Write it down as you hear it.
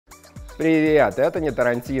Привет, это не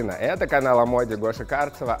Тарантино, это канал о моде Гоши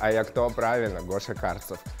Карцева, а я кто? Правильно, Гоша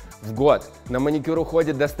Карцев. В год на маникюр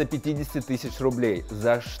уходит до 150 тысяч рублей.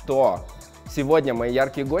 За что? Сегодня мои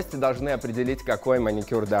яркие гости должны определить, какой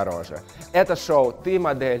маникюр дороже. Это шоу «Ты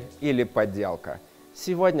модель или подделка?».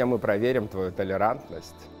 Сегодня мы проверим твою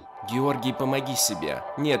толерантность. Георгий, помоги себе.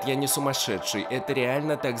 Нет, я не сумасшедший. Это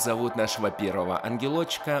реально так зовут нашего первого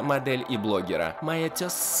ангелочка, модель и блогера. Моя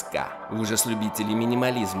тезка. Ужас любителей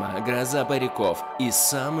минимализма, гроза париков и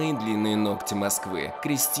самые длинные ногти Москвы.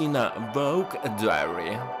 Кристина Vogue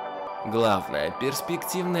Diary. Главная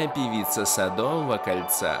перспективная певица Садового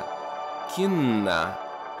кольца. Кинна.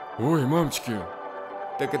 Ой, мамочки.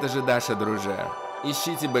 Так это же Даша, друже.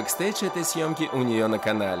 Ищите бэкстейдж этой съемки у нее на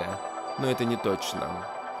канале. Но это не точно.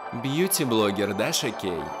 Бьюти-блогер Даша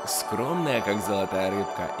Кей, скромная, как золотая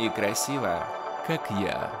рыбка, и красивая, как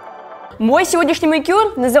я. Мой сегодняшний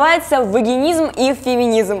маникюр называется «Вагинизм и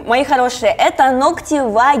феминизм». Мои хорошие, это ногти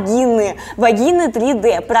вагины. Вагины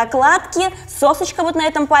 3D. Прокладки, сосочка вот на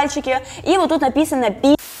этом пальчике. И вот тут написано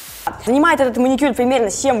 «пи». Занимает этот маникюр примерно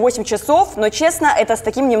 7-8 часов, но честно, это с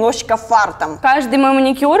таким немножечко фартом. Каждый мой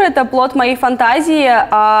маникюр – это плод моей фантазии.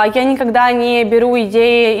 Я никогда не беру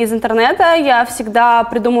идеи из интернета, я всегда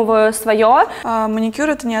придумываю свое. Маникюр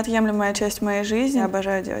 – это неотъемлемая часть моей жизни, я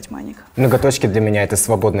обожаю делать маник. Ноготочки для меня – это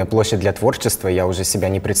свободная площадь для творчества, я уже себя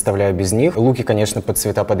не представляю без них. Луки, конечно, под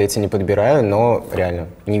цвета под эти не подбираю, но реально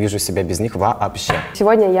не вижу себя без них вообще.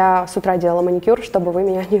 Сегодня я с утра делала маникюр, чтобы вы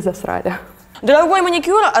меня не засрали. Дорогой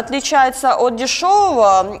маникюр отличается от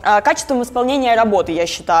дешевого качеством исполнения работы, я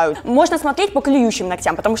считаю. Можно смотреть по клюющим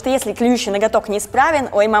ногтям, потому что если клюющий ноготок неисправен,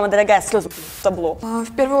 ой, мама дорогая, сразу в табло.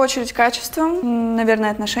 В первую очередь качеством,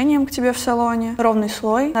 наверное, отношением к тебе в салоне, ровный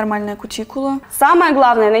слой, нормальная кутикула. Самое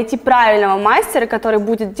главное – найти правильного мастера, который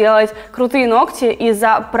будет делать крутые ногти и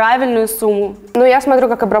за правильную сумму. Ну, я смотрю,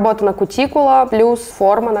 как обработана кутикула, плюс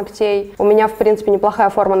форма ногтей. У меня, в принципе,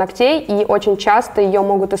 неплохая форма ногтей, и очень часто ее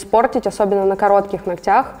могут испортить, особенно на коротких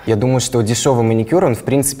ногтях. Я думаю, что дешевый маникюр, он в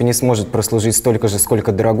принципе не сможет прослужить столько же,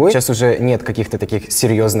 сколько дорогой. Сейчас уже нет каких-то таких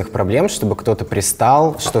серьезных проблем, чтобы кто-то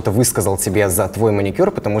пристал, что-то высказал тебе за твой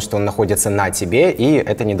маникюр, потому что он находится на тебе, и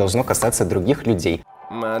это не должно касаться других людей.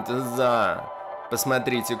 Матза.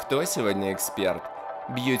 Посмотрите, кто сегодня эксперт.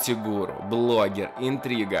 Бьюти-гуру, блогер,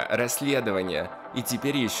 интрига, расследование и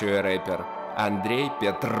теперь еще и рэпер Андрей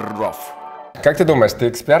Петров. Как ты думаешь, ты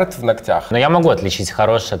эксперт в ногтях? Но я могу отличить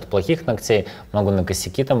хорошие от плохих ногтей, могу на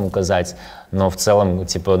косяки там указать, но в целом,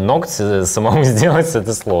 типа, ногти самому сделать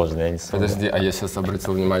это сложно. Я не смогу. Подожди, а я сейчас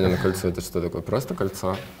обратил внимание на кольцо. Это что такое? Просто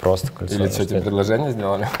кольцо? Просто кольцо. Или что, тебе предложение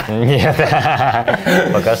сделали? Нет,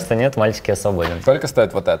 пока что нет, мальчики, я свободен. Сколько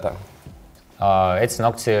стоит вот это? Эти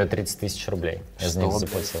ногти 30 тысяч рублей. Я за них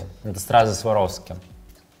заплатил. Это сразу с Воровским.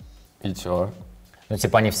 И чё? Ну,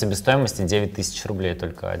 типа, они в себестоимости 9 тысяч рублей,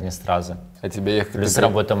 только одни стразы. А тебе их... Плюс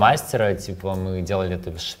работа мастера, типа, мы делали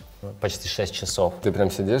это почти 6 часов. Ты прям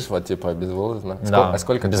сидишь, вот, типа, безвылазно? Да, а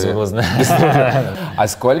сколько безвылазно. А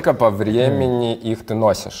сколько по времени их ты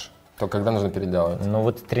носишь? То когда нужно переделывать? Ну,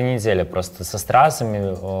 вот 3 недели просто. Со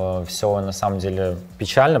стразами все, на самом деле,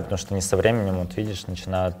 печально, потому что они со временем, вот видишь,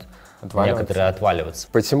 начинают... Некоторые отваливаться.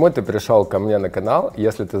 Почему ты пришел ко мне на канал,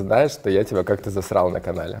 если ты знаешь, что я тебя как-то засрал на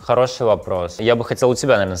канале? Хороший вопрос. Я бы хотел у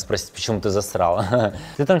тебя, наверное, спросить, почему ты засрал.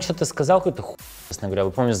 Ты там что-то сказал, какой-то хуй, честно говоря. Вы,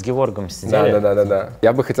 помню, с Георгом сидели? Да.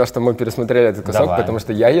 Я бы хотел, чтобы мы пересмотрели этот кусок, Давай. потому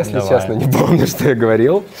что я, если честно, не помню, что я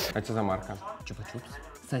говорил. А что за марка? Чупа-чупс.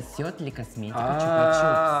 Сосет ли косметика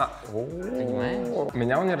чупа-чупс? Понимаешь?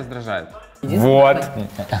 Меня он не раздражает. Вот,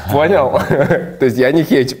 понял? То есть я не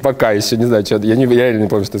хейчу, пока еще, не знаю, что. Я реально не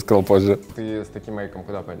помню, что ты сказал позже. Ты с таким мейком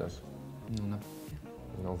куда пойдешь?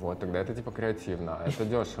 Ну вот, тогда это типа креативно, а это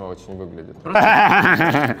дешево очень выглядит.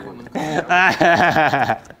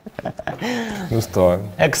 Ну что?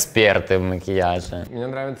 Эксперты в макияже. Мне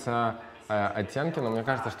нравятся оттенки, но мне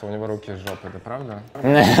кажется, что у него руки с жопы, это правда?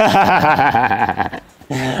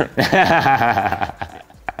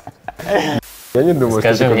 Я не думаю,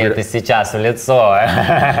 скажи что мне это сейчас в лицо.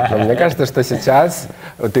 Но мне кажется, что сейчас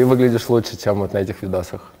ты выглядишь лучше, чем вот на этих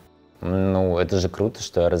видосах. Ну, это же круто,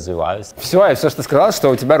 что я развиваюсь. Все, я все, что сказал, что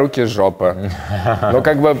у тебя руки с жопы. Ну,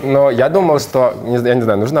 как бы, но я думал, что, я не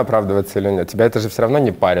знаю, нужно оправдываться или нет. Тебя это же все равно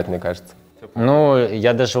не парит, мне кажется. Ну,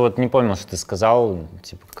 я даже вот не помнил, что ты сказал,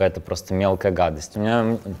 типа какая-то просто мелкая гадость. У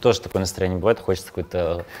меня тоже такое настроение бывает, хочется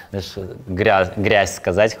какую-то, знаешь, грязь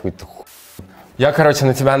сказать, какую-то хуй. Я, короче,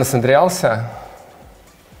 на тебя насмотрелся.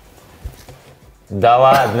 Да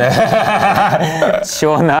ладно.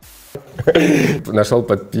 Чё на? Нашел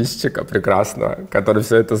подписчика прекрасного, который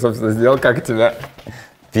все это, собственно, сделал. Как тебе?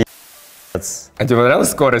 Пи***ц. А тебе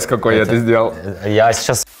понравилась скорость, какой я это сделал? Я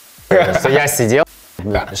сейчас Что я сидел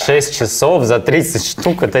 6 часов за 30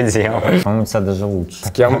 штук это делал. По-моему, у тебя даже лучше.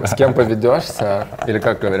 С кем поведешься? Или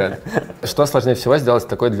как говорят? Что сложнее всего сделать с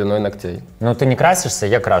такой длиной ногтей? Ну, ты не красишься,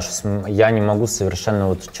 я крашусь. Я не могу совершенно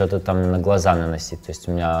вот что-то там на глаза наносить. То есть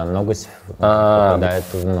у меня ноготь попадает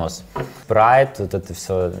в нос. Прайд, вот это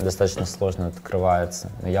все достаточно сложно открывается.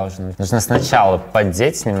 Но я уже... Нужно сначала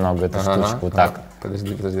поддеть немного эту штучку, вот так.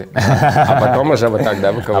 Подожди. А потом уже вот так,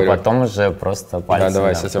 да, выковыривать? А потом уже просто пальцем. Да,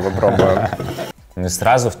 давай, сейчас я попробую. Ну и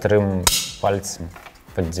сразу вторым пальцем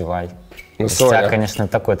поддевай. Ну, у тебя, конечно,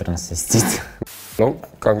 такой трансвестит. Ну,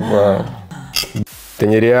 как бы... Это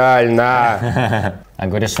нереально! А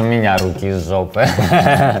говоришь, у меня руки из жопы.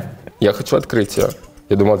 Я хочу открыть ее.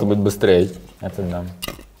 Я думал, это будет быстрее. Это да.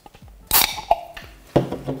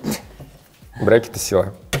 Брекеты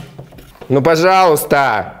сила. Ну,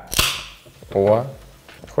 пожалуйста! О,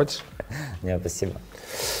 хочешь? Нет, спасибо.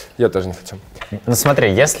 Я тоже не хочу. Ну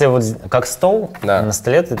смотри, если вот как стол, да, на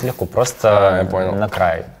столе это легко, просто на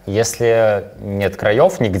край. Если нет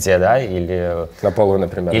краев нигде, да, или... На полу,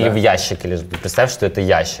 например, или да? в ящике лежит. Представь, что это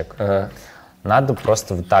ящик. Надо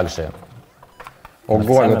просто вот так же.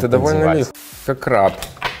 Ого, ну ты довольно лих, как краб.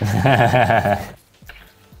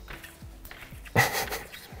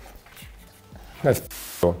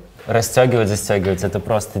 Расстегивать, застегивать, это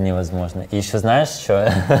просто невозможно. И еще знаешь,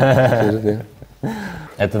 что?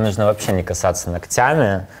 Это нужно вообще не касаться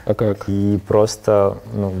ногтями. А как? И просто...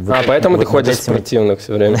 Ну, поэтому ты ходишь в спортивных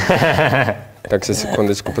все время. Так, сейчас,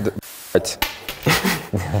 секундочку.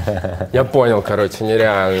 Я понял, короче,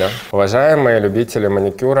 нереально. Уважаемые любители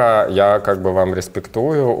маникюра, я как бы вам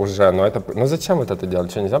респектую уже, но это... Ну зачем вот это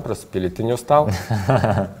делать? Что, нельзя просто пилить? Ты не устал?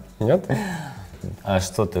 Нет? А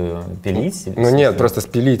что ты, пилить? Ну нет, просто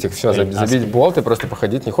спилить их, все, забить болты, просто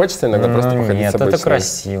походить не хочется иногда, просто походить с обычным. Нет, это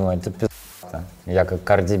красиво, это пиздато. Я как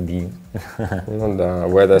Карди Би. Ну да,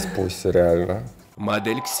 в это спусть, реально.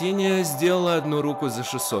 Модель Ксения сделала одну руку за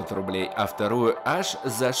 600 рублей, а вторую аж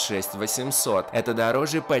за 6800. Это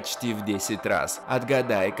дороже почти в 10 раз.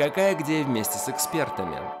 Отгадай, какая где вместе с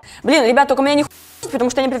экспертами. Блин, ребят, только меня не потому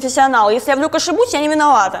что я не профессионал. Если я вдруг ошибусь, я не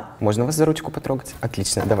виновата. Можно вас за ручку потрогать?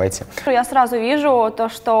 Отлично, давайте. Я сразу вижу то,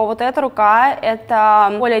 что вот эта рука —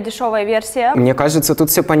 это более дешевая версия. Мне кажется, тут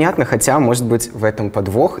все понятно, хотя, может быть, в этом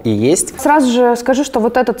подвох и есть. Сразу же скажу, что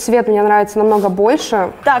вот этот цвет мне нравится намного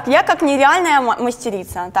больше. Так, я как нереальная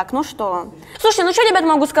мастерица. Так, ну что? Слушайте, ну что, ребят,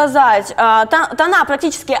 могу сказать? Тона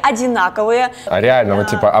практически одинаковые. А реально, вот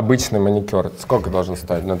типа обычный маникюр, сколько должен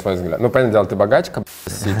стоить, на твой взгляд? Ну, понятное дело, ты богачка,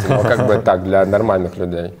 но как бы так, для нормальных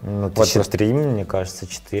людей. Ну, вот 3, мне кажется,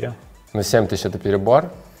 4. Ну, 7000 это перебор?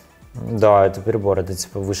 Да, это перебор, это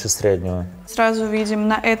типа выше среднего. Сразу видим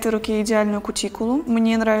на этой руке идеальную кутикулу.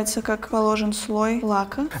 Мне нравится, как положен слой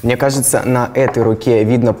лака. Мне кажется, на этой руке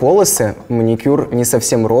видно полосы, маникюр не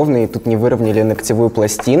совсем ровный, тут не выровняли ногтевую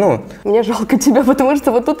пластину. Мне жалко тебя, потому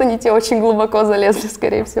что вот тут они тебе очень глубоко залезли,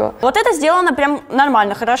 скорее всего. Вот это сделано прям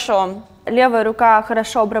нормально, хорошо. Левая рука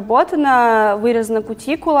хорошо обработана, вырезана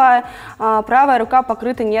кутикула, правая рука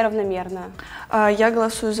покрыта неравномерно. Я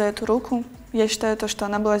голосую за эту руку. Я считаю, что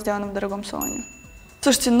она была сделана в дорогом салоне.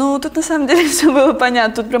 Слушайте, ну тут на самом деле все было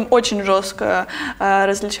понятно. Тут прям очень жестко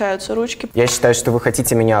различаются ручки. Я считаю, что вы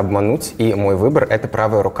хотите меня обмануть, и мой выбор — это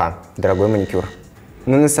правая рука. Дорогой маникюр.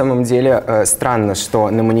 Но на самом деле странно, что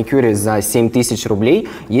на маникюре за 7000 рублей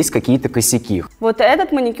есть какие-то косяки. Вот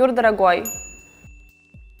этот маникюр дорогой.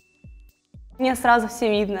 Мне сразу все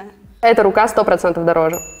видно. Эта рука 100%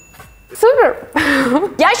 дороже. Супер!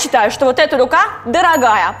 Я считаю, что вот эта рука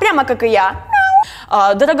дорогая, прямо как и я.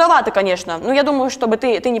 Дороговато, конечно. Но я думаю, чтобы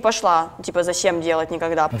ты не пошла, типа, за 7 делать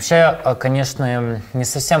никогда. Вообще, конечно, не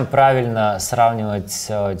совсем правильно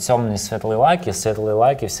сравнивать темные и светлые лаки. Светлые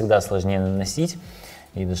лаки всегда сложнее наносить.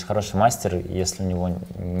 И даже хороший мастер, если у него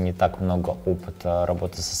не так много опыта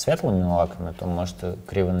работы со светлыми лаками, то может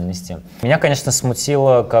криво нанести. Меня, конечно,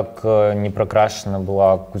 смутило, как не прокрашена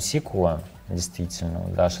была кутикула. Действительно,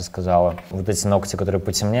 Даша сказала, вот эти ногти, которые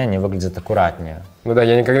потемнее, они выглядят аккуратнее. Ну да,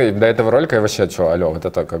 я никогда, до этого ролика я вообще, что, алло, вот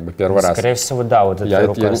это как бы первый раз. Скорее всего, да, вот эта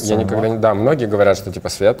рука. Я никогда не, да, многие говорят, что типа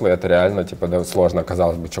светлый, это реально, типа, да, сложно,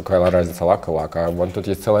 казалось бы, что какая разница, лак и лак, а вон тут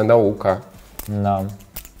есть целая наука. Да.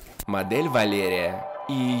 Модель Валерия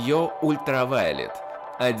и ее ультравайлет.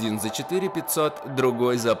 Один за 4500,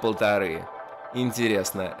 другой за 1500.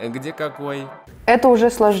 Интересно, где какой? Это уже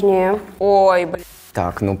сложнее. Ой, блин.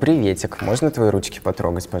 Так, ну приветик, можно твои ручки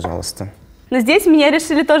потрогать, пожалуйста? Но здесь меня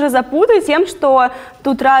решили тоже запутать тем, что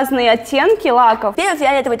тут разные оттенки лаков. Первый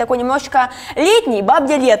фиолетовый такой немножечко летний,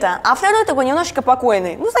 бабье лето, а второй такой немножечко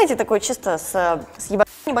покойный. Ну, знаете, такой чисто с ебанью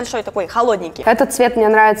небольшой, такой холодненький. Этот цвет мне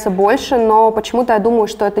нравится больше, но почему-то я думаю,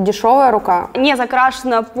 что это дешевая рука. Не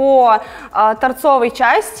закрашена по торцовой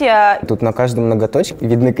части. Тут на каждом ноготочке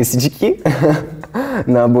видны косячки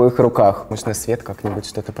на обоих руках. Может, на свет как-нибудь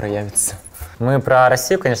что-то проявится. Мы про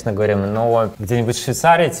Россию, конечно, говорим, но где-нибудь в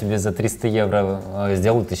Швейцарии тебе за 300 евро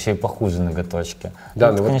сделают еще и похуже ноготочки.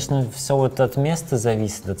 Да, тут, конечно, все вот от места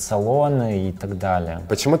зависит, от салона и так далее.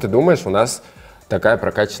 Почему ты думаешь, у нас такая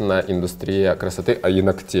прокачанная индустрия красоты, а и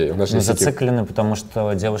ногтей? У нас же Мы зациклены, потому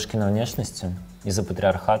что девушки на внешности из-за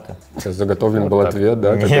патриархата. Сейчас заготовлен был Вот ответ,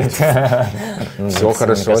 да? Нет. Все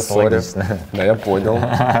хорошо, сори. Да, я понял.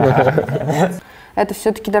 Это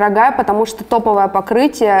все-таки дорогая, потому что топовое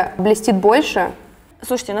покрытие блестит больше.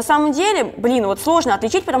 Слушайте, на самом деле, блин, вот сложно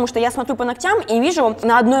отличить, потому что я смотрю по ногтям и вижу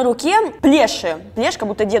на одной руке плеши. Плешь, как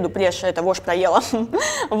будто деду плеши, это вошь проела.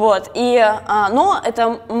 Вот, но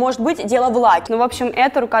это может быть дело в лаке. Ну, в общем,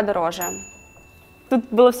 эта рука дороже. Тут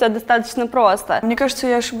было все достаточно просто. Мне кажется,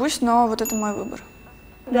 я ошибусь, но вот это мой выбор.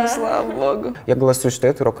 Да, слава богу. Я голосую, что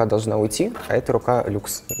эта рука должна уйти, а эта рука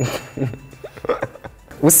люкс.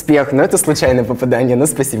 Успех, но это случайное попадание, но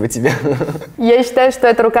спасибо тебе. Я считаю, что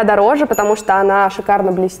эта рука дороже, потому что она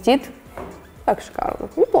шикарно блестит. Так шикарно.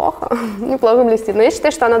 Неплохо. Неплохо блестит. Но я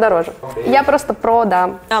считаю, что она дороже. Я просто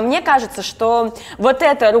да. Мне кажется, что вот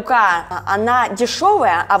эта рука, она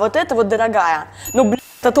дешевая, а вот эта вот дорогая. Ну, блин,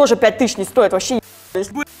 это тоже 5000 не стоит, вообще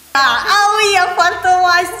я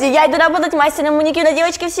фантастика! Я иду работать мастером маникюра,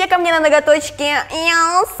 девочки, все ко мне на ноготочки.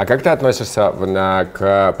 Yes. А как ты относишься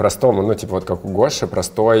к простому, ну, типа вот как у Гоши,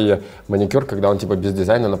 простой маникюр, когда он типа без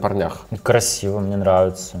дизайна на парнях? Красиво, мне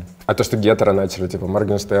нравится. А то, что гетеро начали, типа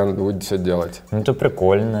Моргенштерн будет все делать? Ну, это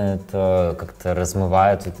прикольно, это как-то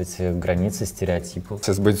размывает вот эти границы стереотипов.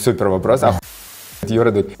 Сейчас будет супер вопрос.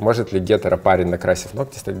 Юра, может ли гетеро парень, накрасив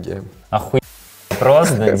ногти, стать геем?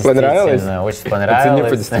 Просто, понравилось? Очень понравилось. Оцени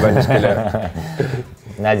по 10-бальной шкале.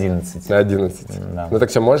 На 11. На 11. Да. Ну так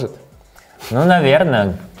все может? Ну,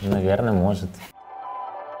 наверное, может.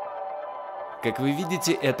 Как вы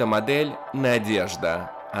видите, эта модель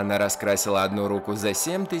Надежда. Она раскрасила одну руку за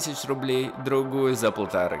 7000 рублей, другую за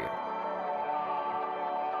 1500.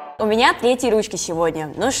 У меня 3 ручки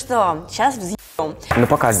сегодня. Ну что, сейчас взъем. Ну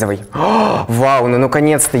показывай. Вау, ну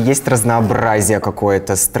наконец-то есть разнообразие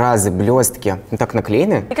какое-то, стразы, блестки. Ну так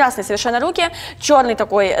наклеены? Прекрасные совершенно руки, черный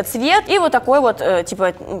такой цвет и вот такой вот,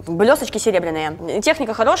 типа, блесточки серебряные.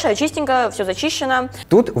 Техника хорошая, чистенькая, все зачищено.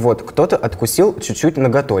 Тут вот кто-то откусил чуть-чуть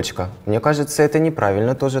ноготочка. Мне кажется, это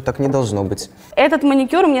неправильно, тоже так не должно быть. Этот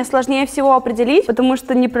маникюр мне сложнее всего определить, потому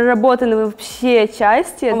что не проработаны вообще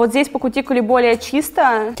части. Вот здесь по кутикуле более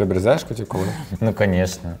чисто. Ты обрезаешь кутикулу? Ну,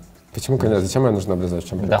 конечно. Почему, конечно? Зачем ее нужно обрезать? В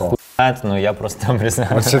чем прикол? Да хуй знает, но я просто обрезаю.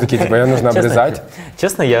 Вот все такие, типа, ее нужно обрезать?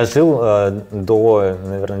 Честно, я жил до,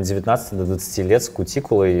 наверное, 19-20 лет с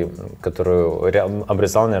кутикулой, которую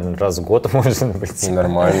обрезал, наверное, раз в год, может быть. И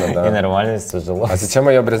нормально, да. И нормально все жило. А зачем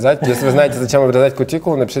ее обрезать? Если вы знаете, зачем обрезать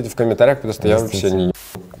кутикулу, напишите в комментариях, потому что я вообще не...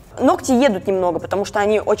 Ногти едут немного, потому что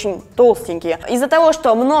они очень толстенькие. Из-за того,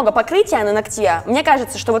 что много покрытия на ногте, мне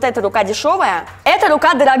кажется, что вот эта рука дешевая, эта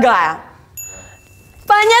рука дорогая.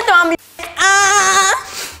 Понятно вам, блядь?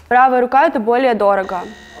 Правая рука — это более дорого.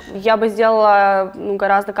 Я бы сделала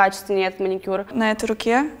гораздо качественнее этот маникюр. На этой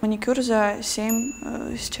руке маникюр за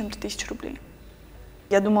 7 с чем-то тысяч рублей.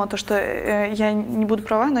 Я думала, что я не буду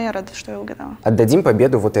права, но я рада, что я угадала. Отдадим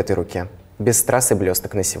победу вот этой руке. Без страз и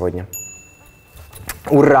блесток на сегодня.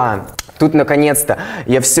 Ура! Тут наконец-то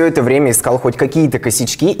я все это время искал хоть какие-то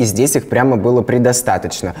косячки, и здесь их прямо было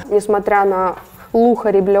предостаточно. Несмотря на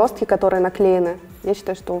лухари блестки, которые наклеены, я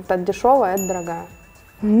считаю, что вот эта дешевая, это дорогая.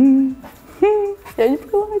 Я не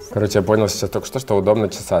согласна. Короче, я понял сейчас только что удобно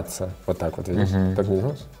чесаться. Вот так вот, видишь? Так не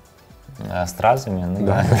знаешь? Стразами? Ну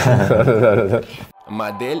да. Да.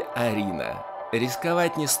 Модель Арина.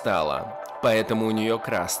 Рисковать не стала, поэтому у нее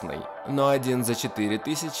красный. Но один за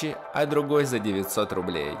 4000, а другой за 900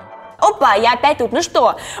 рублей. Опа, я опять тут. Ну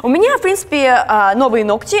что, у меня, в принципе, новые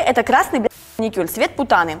ногти. Это красный маникюр, цвет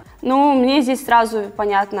путаны. Ну, мне здесь сразу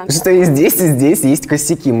понятно. Что и здесь есть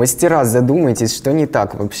косяки. Мастера, задумайтесь, что не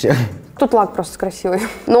так вообще. Тут лак просто красивый,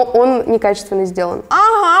 но он некачественно сделан.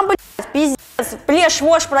 Ага, блядь, пиздец. Плешь,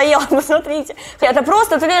 вошь проела, посмотрите. Это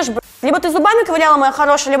просто трэш, блядь. Либо ты зубами ковыряла, моя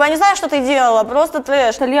хорошая, либо я не знаю, что ты делала. Просто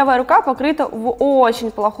трэш. Левая рука покрыта в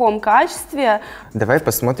очень плохом качестве. Давай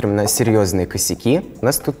посмотрим на серьезные косяки. У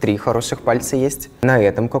нас тут 3 хороших пальца есть. На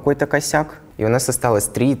этом какой-то косяк. И у нас осталось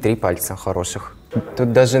 3 пальца хороших.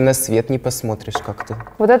 Тут даже на свет не посмотришь как-то.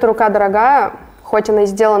 Вот эта рука дорогая, хоть она и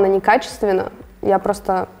сделана некачественно, я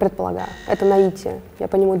просто предполагаю. Это наитие. Я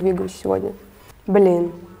по нему двигаюсь сегодня.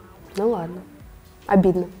 Блин, ну ладно.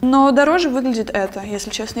 обидно. Но дороже выглядит это, если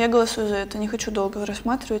честно. Я голосую за это, не хочу долго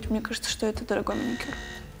рассматривать. Мне кажется, что это дорогой маникюр.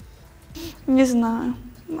 Не знаю,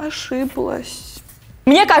 ошиблась.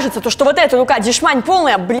 Мне кажется, что вот эта рука дешмань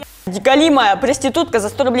полная, блядь, голимая проститутка за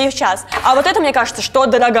 100 рублей в час. А вот это, мне кажется, что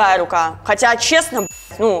дорогая рука. Хотя, честно,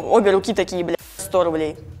 блядь, обе руки такие, блядь, 100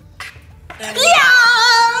 рублей.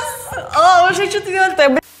 Уже четвертая,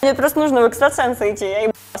 блядь. Мне просто нужно в экстрасенсы идти,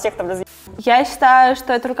 я всех там разъебала. Я считаю,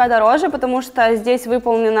 что эта рука дороже, потому что здесь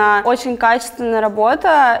выполнена очень качественная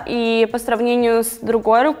работа, и по сравнению с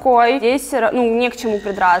другой рукой здесь, не к чему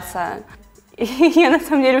придраться. И я на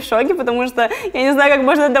самом деле в шоке, потому что я не знаю, как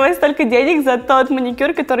можно отдавать столько денег за тот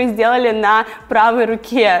маникюр, который сделали на правой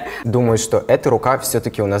руке. Думаю, что эта рука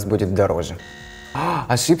все-таки у нас будет дороже.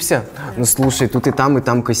 Ошибся? Ну слушай, тут и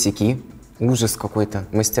там косяки. Ужас какой-то.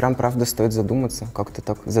 Мастерам, правда, стоит задуматься. Как-то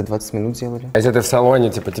так за 20 минут сделали. Если ты в салоне,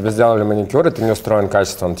 типа, тебе сделали маникюр, и ты не устроен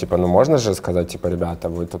качеством, типа, можно же сказать, типа, ребята,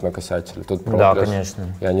 вы тут накосячили, тут проблеск. Да, конечно.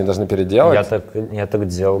 И они должны переделать. Я так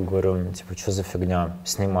делал, говорю, типа, что за фигня,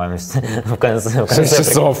 снимаем в конце. 6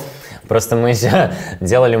 часов. Просто мы еще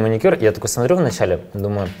делали маникюр, я такой смотрю вначале,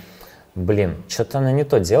 думаю, блин, что-то она не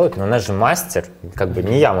то делает, но она же мастер, как бы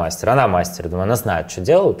не я мастер, она мастер, думаю, она знает, что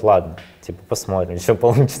делает, ладно, типа посмотрим, что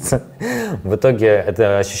получится. В итоге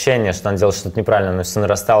это ощущение, что она делает что-то неправильно, но все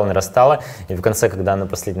нарастало, и в конце, когда она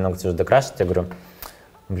последний ногти уже докрашивает, я говорю,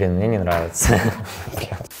 блин, мне не нравится.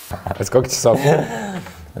 А сколько часов?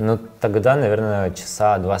 Ну, тогда, наверное,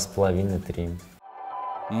 часа 2,5-3.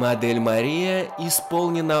 Модель Мария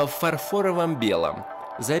исполнена в фарфоровом белом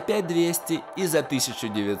за 5200 и за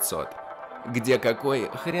 1900. Где какой,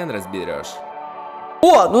 хрен разберешь.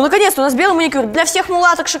 Ну наконец-то у нас белый маникюр для всех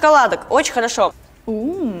мулаток-шоколадок. Очень хорошо.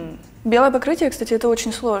 Белое покрытие, кстати, это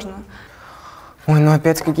очень сложно. Ой, ну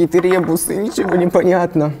опять какие-то ребусы, ничего не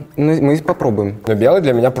понятно. Ну, мы попробуем. Но белый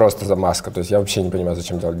для меня просто замазка, то есть я вообще не понимаю,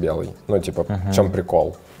 зачем делать белый. Ну, типа, в чем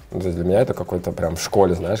прикол? Ну, то есть для меня это какой-то прям в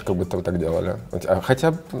школе, знаешь, как будто вы так делали.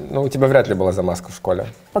 Хотя, у тебя вряд ли была замазка в школе.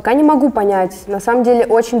 Пока не могу понять. На самом деле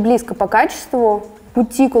очень близко по качеству.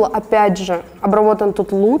 Кутикула, опять же, обработан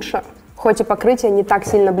тут лучше. Хоть и покрытие не так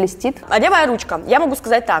сильно блестит. А левая ручка, я могу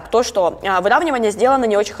сказать так, что выравнивание сделано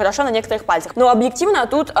не очень хорошо на некоторых пальцах. Но объективно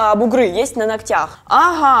тут бугры есть на ногтях.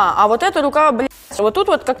 Ага, а вот эта рука, блядь, вот тут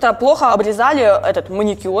вот как-то плохо обрезали этот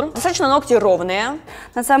маникюр. Достаточно ногти ровные.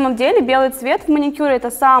 На самом деле белый цвет в маникюре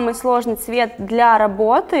это самый сложный цвет для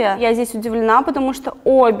работы. Я здесь удивлена, потому что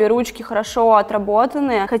обе ручки хорошо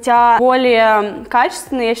отработаны. Хотя более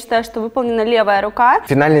качественные, я считаю, что выполнена левая рука.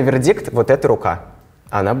 Финальный вердикт – вот эта рука.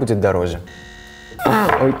 Она будет дороже.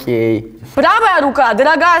 Окей. Правая рука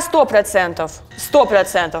дорогая 100%.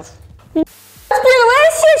 100%.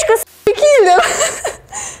 Первая сечка, киллер.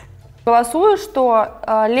 Голосую, что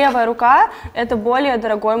левая рука это более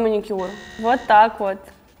дорогой маникюр. Вот так вот.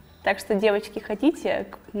 Так что, девочки, хотите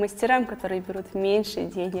к мастерам, которые берут меньше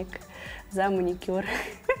денег за маникюр?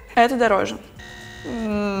 Это дороже.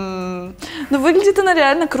 Ну, выглядит она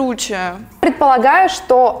реально круче. Предполагаю,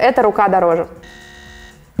 что эта рука дороже.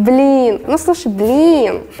 Блин, ну слушай,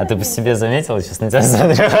 блин. А ты по себе заметила, сейчас на тебя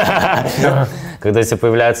смотрю? Когда у тебя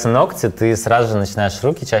появляются ногти, ты сразу же начинаешь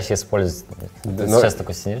руки чаще использовать. Ты сейчас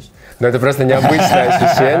такой сидишь. Ну это просто необычное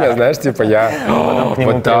ощущение, знаешь, типа я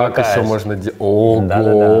вот так еще можно делать.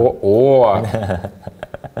 Ого!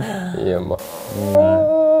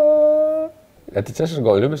 А ты чешешь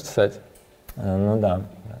голову, любишь чесать? Ну да.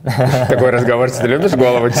 Такой разговор, что ты любишь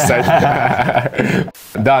голову чесать?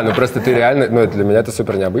 Да, ну просто ты реально, для меня это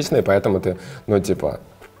супер необычно, и поэтому ты, типа,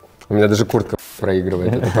 у меня даже куртка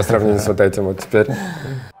проигрывает это по сравнению с вот этим вот теперь.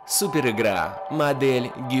 Супер игра.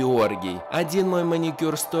 Модель Георгий. Один мой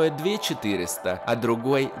маникюр стоит 2400, а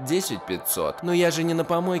другой 10500. Но я же не на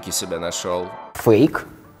помойке себя нашел. Фейк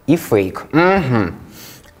и фейк. Угу.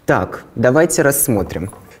 Так, давайте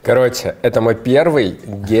рассмотрим. Короче, это мой первый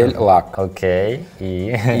гель-лак. Окей.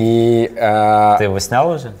 И ты его снял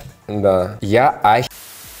уже? Да. Я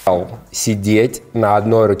охерел сидеть на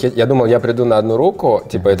одной руке. Я думал, я приду на одну руку,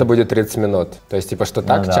 типа, это будет 30 минут. То есть, типа, что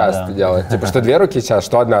так час делать? Типа, что 2 руки час,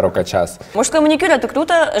 что 1 рука час. Мужской маникюр это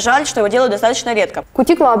круто, жаль, что его делают достаточно редко.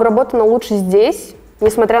 Кутикула обработана лучше здесь,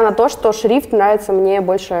 несмотря на то, что шрифт нравится мне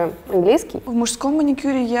больше английский. В мужском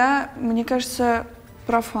маникюре мне кажется,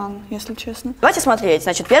 профан, если честно. Давайте смотреть.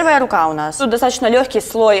 Значит, первая рука у нас. Тут достаточно легкий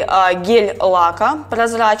слой гель-лака,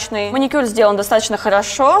 прозрачный. Маникюр сделан достаточно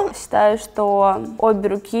хорошо. Считаю, что обе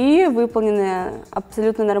руки выполнены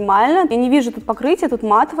абсолютно нормально. Я не вижу тут покрытия, тут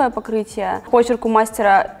матовое покрытие. Почерк у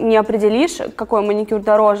мастера не определишь, какой маникюр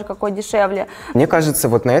дороже, какой дешевле. Мне кажется,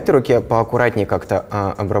 вот на этой руке поаккуратнее как-то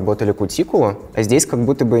обработали кутикулу, а здесь как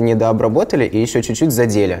будто бы недообработали и еще чуть-чуть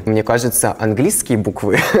задели. Мне кажется, английские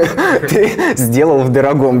буквы ты сделал в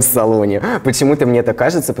дорогом салоне. Почему-то мне это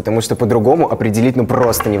кажется, потому что по-другому определить ну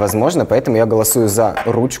просто невозможно, поэтому я голосую за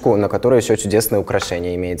ручку, на которой еще чудесное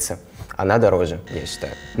украшение имеется. Она дороже, я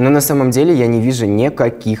считаю. Но на самом деле я не вижу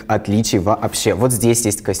никаких отличий вообще. Вот здесь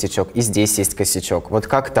есть косячок и здесь есть косячок. Вот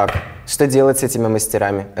как так? Что делать с этими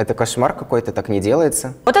мастерами? Это кошмар какой-то, так не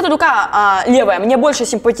делается. Вот эта рука левая мне больше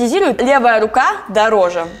симпатизирует. Левая рука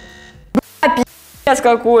дороже. Пи***ц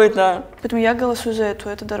какой-то. Поэтому я голосую за эту,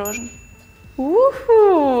 это дороже.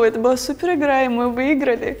 Уху, это была супер игра, и мы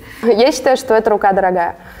выиграли. Я считаю, что эта рука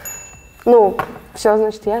дорогая. Ну, все,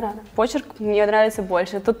 значит, я рада. Почерк мне нравится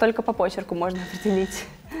больше. Тут только по почерку можно определить.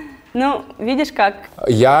 Ну, видишь как?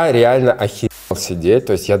 Я реально охерел сидеть,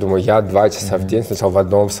 то есть я думаю, я 2 часа в день сначала в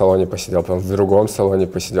одном салоне посидел, потом в другом салоне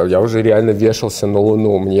посидел. Я уже реально вешался на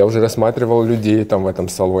луну, я уже рассматривал людей там в этом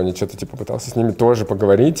салоне, что-то типа пытался с ними тоже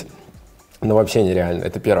поговорить, но вообще нереально,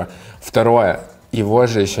 это первое. Второе, его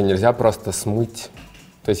же еще нельзя просто смыть.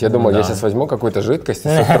 То есть я думал, я сейчас возьму какую-то жидкость и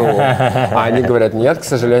сотру. А они говорят, нет, к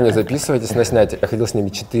сожалению, записывайтесь на снятие. Я ходил с ними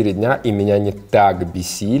 4 дня, и меня не так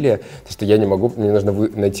бесили, что я не могу, мне нужно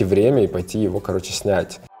найти время и пойти его, короче,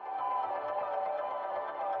 снять.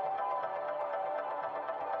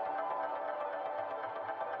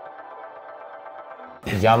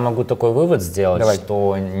 Я могу такой вывод сделать, Давай.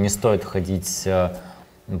 что не стоит ходить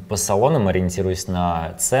по салонам, ориентируясь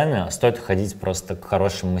на цены, стоит ходить просто к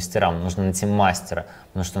хорошим мастерам. Нужно найти мастера,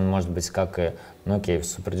 потому что он может быть как и, ну окей,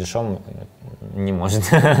 супер дешевым не может.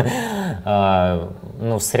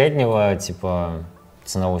 Ну, среднего типа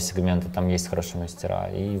ценового сегмента там есть хорошие мастера,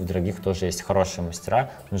 и в дорогих тоже есть хорошие мастера,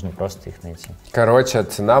 нужно просто их найти. Короче,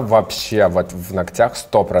 цена вообще вот в ногтях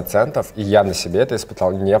 100%, и я на себе это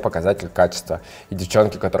испытал, не показатель качества. И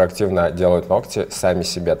девчонки, которые активно делают ногти, сами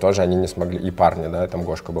себе тоже они не смогли, и парни, да, там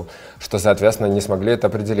Гошка был, что, соответственно, не смогли это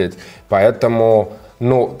определить. Поэтому,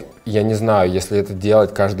 ну, я не знаю, если это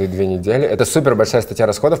делать каждые 2 недели, это супер большая статья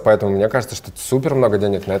расходов, поэтому мне кажется, что супер много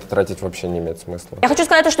денег на это тратить вообще не имеет смысла. Я хочу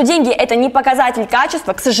сказать, что деньги это не показатель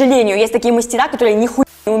качества, к сожалению. Есть такие мастера, которые нихуя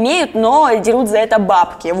не умеют, но дерут за это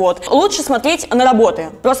бабки. Вот. Лучше смотреть на работы.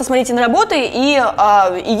 Просто смотрите на работы и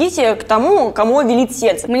идите к тому, кому велит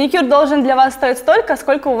сердце. Маникюр должен для вас стоить столько,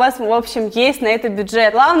 сколько у вас, в общем, есть на это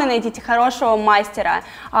бюджет. Главное, найдите хорошего мастера.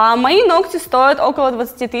 Мои ногти стоят около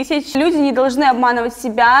 20 тысяч. Люди не должны обманывать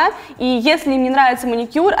себя, и если им не нравится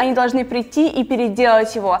маникюр, они должны прийти и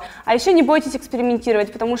переделать его. А еще не бойтесь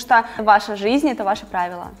экспериментировать, потому что ваша жизнь – это ваши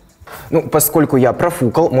правила. Ну, поскольку я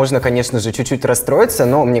профукал, можно, конечно же, чуть-чуть расстроиться,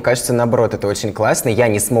 но мне кажется, наоборот, это очень классно. Я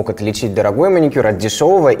не смог отличить дорогой маникюр от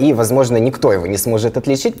дешевого, и, возможно, никто его не сможет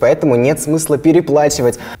отличить, поэтому нет смысла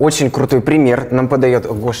переплачивать. Очень крутой пример нам подает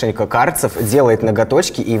Гоша Карцев, делает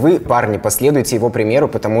ноготочки, и вы, парни, последуйте его примеру,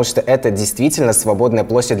 потому что это действительно свободная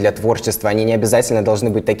площадь для творчества. Они не обязательно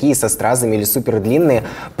должны быть такие со стразами или супер длинные.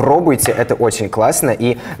 Пробуйте, это очень классно,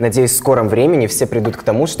 и, надеюсь, в скором времени все придут к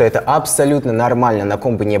тому, что это абсолютно нормально, на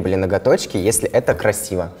ком бы не были ноготочки, если это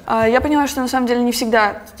красиво. Я поняла, что на самом деле не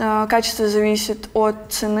всегда качество зависит от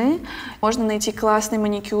цены. Можно найти классный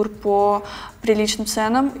маникюр по приличным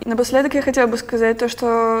ценам. И напоследок я хотела бы сказать то,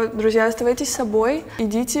 что, друзья, оставайтесь собой,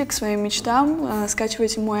 идите к своим мечтам,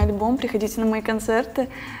 скачивайте мой альбом, приходите на мои концерты.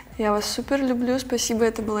 Я вас супер люблю, спасибо,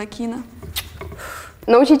 это была Кина.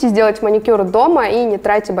 Научитесь делать маникюр дома и не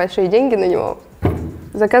тратьте большие деньги на него.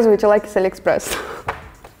 Заказывайте лаки с Алиэкспресс.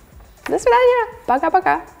 До свидания,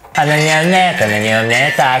 пока-пока. Она не умеет, она не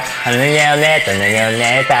умеет так. Она не умеет, она не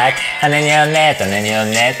умеет так. Она не умеет, она не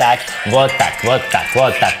умеет так. Вот так, вот так,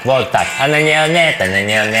 вот так, вот так. Она не умеет, она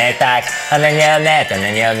не умеет так. Она не умеет,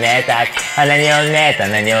 она не умеет так. Она не умеет,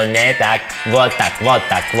 она не умеет так. Вот так, вот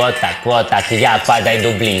так, вот так, вот так. Я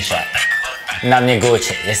подойду ближе. Нам не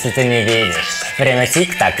Гуччи, если ты не видишь. Время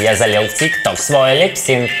тик-так, я залил в тик-ток свой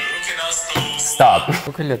липсинг. Стоп.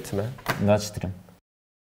 Сколько лет тебе? 24.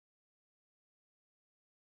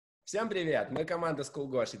 Всем привет! Мы команда School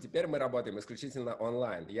Гоши. Теперь мы работаем исключительно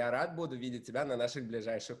онлайн. Я рад буду видеть тебя на наших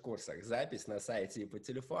ближайших курсах. Запись на сайте и по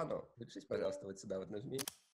телефону. Запишись, пожалуйста, вот сюда вот нажми.